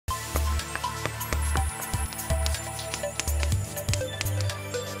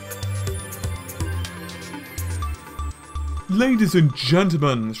Ladies and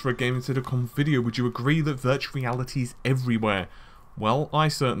gentlemen, this Red Gaming Silicon video, would you agree that virtual reality is everywhere? Well, I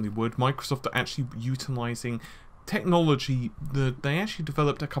certainly would. Microsoft are actually utilising technology that they actually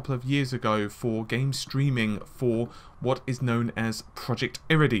developed a couple of years ago for game streaming for what is known as Project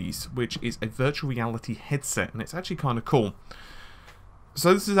Irides, which is a virtual reality headset, and it's actually kind of cool.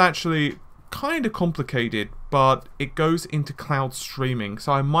 So this is actually kind of complicated, but it goes into cloud streaming,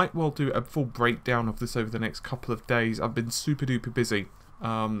 so I might well do a full breakdown of this over the next couple of days. I've been super duper busy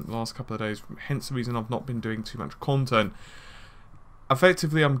the last couple of days, hence the reason I've not been doing too much content.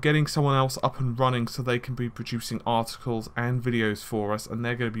 Effectively, I'm getting someone else up and running so they can be producing articles and videos for us, and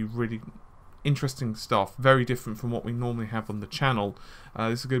they're going to be really interesting stuff, very different from what we normally have on the channel.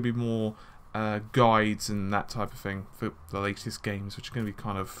 This is going to be more guides and that type of thing for the latest games, which are going to be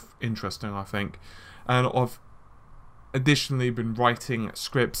kind of interesting, I think. And I've additionally been writing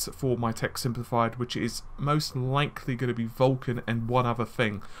scripts for my Tech Simplified, which is most likely going to be Vulkan and one other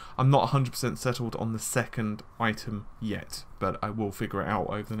thing. I'm not 100% settled on the second item yet, but I will figure it out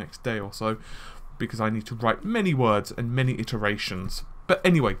over the next day or so, because I need to write many words and many iterations. But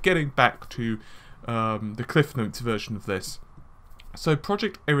anyway, getting back to the Cliff Notes version of this. So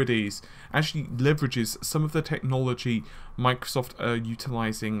Project Irides actually leverages some of the technology Microsoft are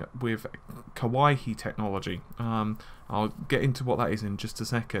utilizing with Kawaii technology. I'll get into what that is in just a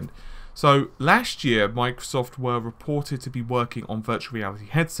second. So last year, Microsoft were reported to be working on virtual reality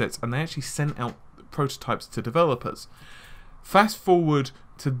headsets, and they actually sent out prototypes to developers. Fast forward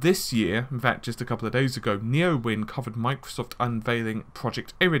to this year, in fact just a couple of days ago, NeoWin covered Microsoft unveiling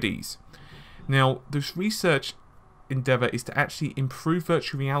Project Irides. Now, this research endeavor is to actually improve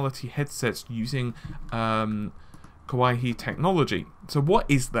virtual reality headsets using Kawaii technology. So what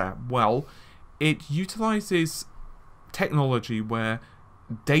is that? Well, it utilizes technology where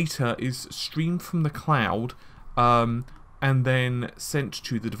data is streamed from the cloud and then sent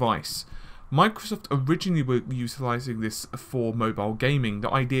to the device. Microsoft originally were utilizing this for mobile gaming. The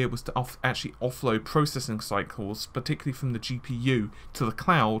idea was to actually offload processing cycles, particularly from the GPU, to the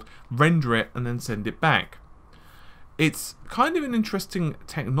cloud, render it, and then send it back. It's kind of an interesting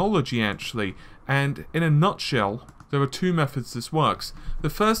technology actually, and in a nutshell, there are two methods this works.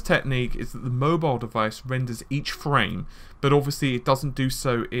 The first technique is that the mobile device renders each frame, but obviously it doesn't do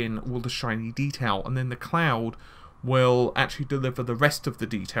so in all the shiny detail, and then the cloud will actually deliver the rest of the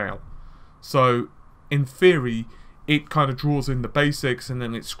detail. So, in theory, it kind of draws in the basics and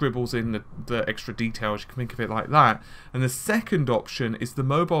then it scribbles in the extra details. You can think of it like that. And the second option is the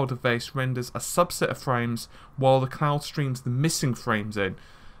mobile device renders a subset of frames while the cloud streams the missing frames in.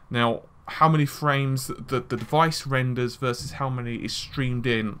 Now, how many frames the device renders versus how many is streamed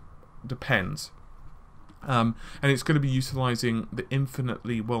in depends. And it's going to be utilizing the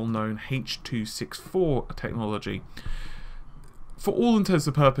infinitely well-known H.264 technology. For all intents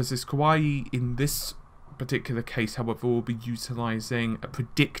and purposes, Kawaii in this particular case, however, will be utilizing a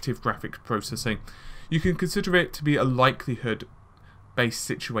predictive graphics processing. You can consider it to be a likelihood based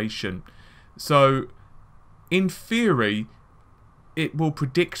situation. So in theory, it will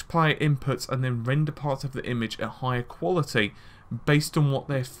predict player inputs and then render parts of the image at higher quality based on what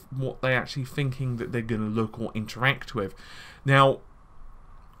they're actually thinking that they're going to look or interact with. Now,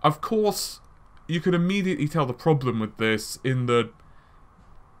 of course, you can immediately tell the problem with this in that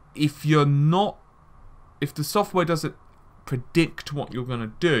if the software doesn't predict what you're going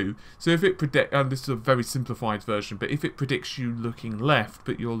to do, so if it predicts, and this is a very simplified version, but if it predicts you looking left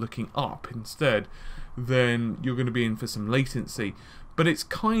but you're looking up instead, then you're going to be in for some latency. But it's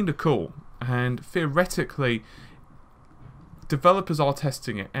kind of cool, and theoretically developers are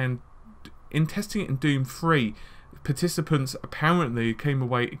testing it, and in testing it in Doom 3, participants apparently came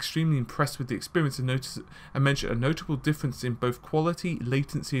away extremely impressed with the experience and mentioned a notable difference in both quality,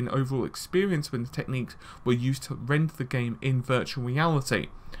 latency, and overall experience when the techniques were used to render the game in virtual reality.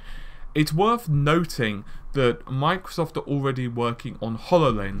 It's worth noting that Microsoft are already working on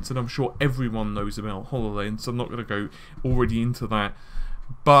HoloLens, and I'm sure everyone knows about HoloLens, so I'm not going to go already into that.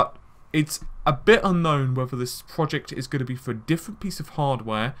 But it's a bit unknown whether this project is going to be for a different piece of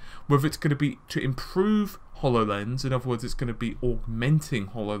hardware, whether it's going to be to improve HoloLens, in other words it's going to be augmenting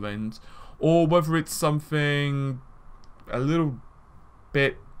HoloLens, or whether it's something a little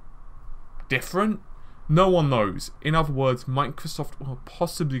bit different. No one knows. In other words, Microsoft are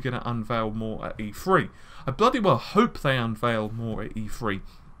possibly going to unveil more at E3. I bloody well hope they unveil more at E3.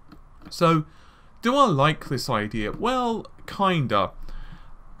 So, do I like this idea? Well, kinda.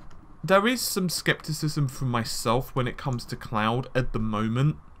 There is some skepticism from myself when it comes to cloud at the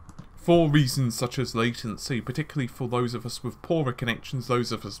moment, for reasons such as latency, particularly for those of us with poorer connections.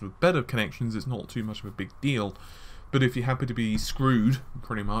 Those of us with better connections, it's not too much of a big deal. But if you happen to be screwed,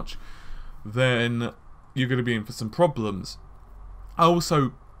 pretty much, then you're going to be in for some problems. I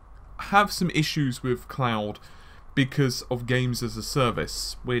also have some issues with cloud because of games as a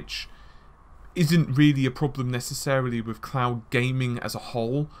service, which isn't really a problem necessarily with cloud gaming as a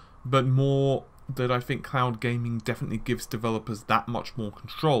whole, but more that I think cloud gaming definitely gives developers that much more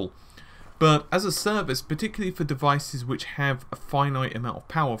control. But as a service, particularly for devices which have a finite amount of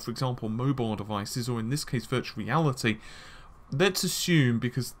power, for example mobile devices, or in this case virtual reality, let's assume,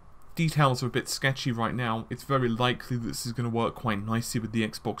 because details are a bit sketchy right now, it's very likely that this is going to work quite nicely with the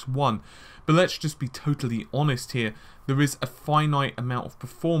Xbox One. But let's just be totally honest here, there is a finite amount of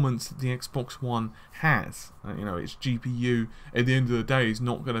performance that the Xbox One has. You know, its GPU at the end of the day is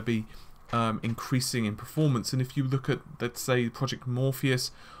not going to be increasing in performance. And if you look at, let's say, Project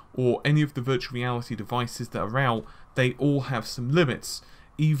Morpheus or any of the virtual reality devices that are out, they all have some limits.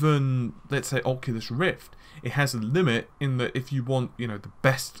 Even, let's say, Oculus Rift, it has a limit in that if you want, you know, the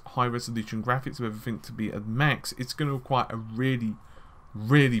best high-resolution graphics of everything to be at max, it's going to require a really,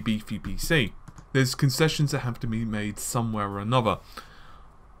 really beefy PC. There's concessions that have to be made somewhere or another.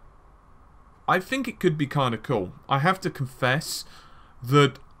 I think it could be kind of cool. I have to confess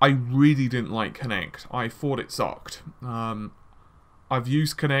that I really didn't like Kinect. I thought it sucked. I've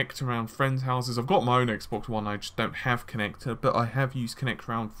used Kinect around friends' houses. I've got my own Xbox One, I just don't have Kinect, but I have used Kinect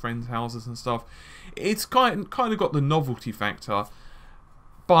around friends' houses and stuff. It's kind of got the novelty factor,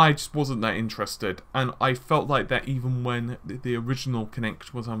 but I just wasn't that interested. And I felt like that even when the original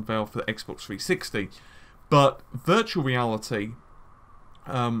Kinect was unveiled for the Xbox 360. But virtual reality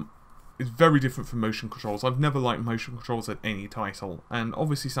is very different from motion controls. I've never liked motion controls at any title, and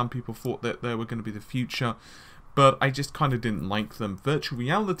obviously some people thought that they were going to be the future, but I just kind of didn't like them. Virtual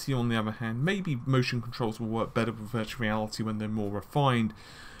reality, on the other hand, maybe motion controls will work better with virtual reality when they're more refined,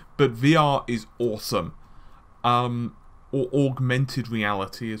 but VR is awesome. Or augmented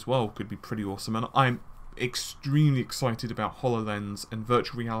reality as well could be pretty awesome, and I'm extremely excited about HoloLens and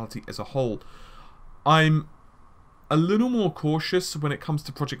virtual reality as a whole. I'm a little more cautious when it comes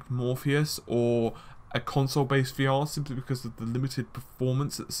to Project Morpheus or a console-based VR, simply because of the limited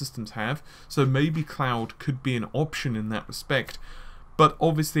performance that the systems have. So maybe cloud could be an option in that respect, but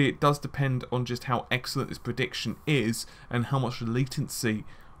obviously it does depend on just how excellent this prediction is and how much latency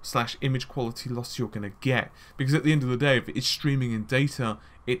 / image quality loss you're going to get. Because at the end of the day, if it's streaming in data,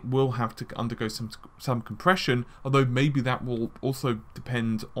 it will have to undergo some compression, although maybe that will also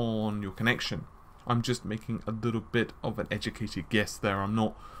depend on your connection. I'm just making a little bit of an educated guess there. I'm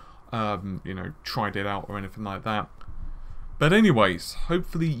not you know, tried it out or anything like that. But anyways,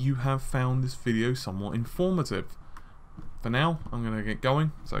 hopefully you have found this video somewhat informative. For now, I'm going to get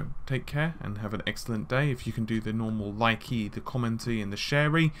going, so take care and have an excellent day. If you can do the normal likey, the commenty and the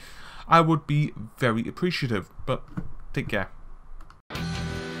sharey, I would be very appreciative. But take care.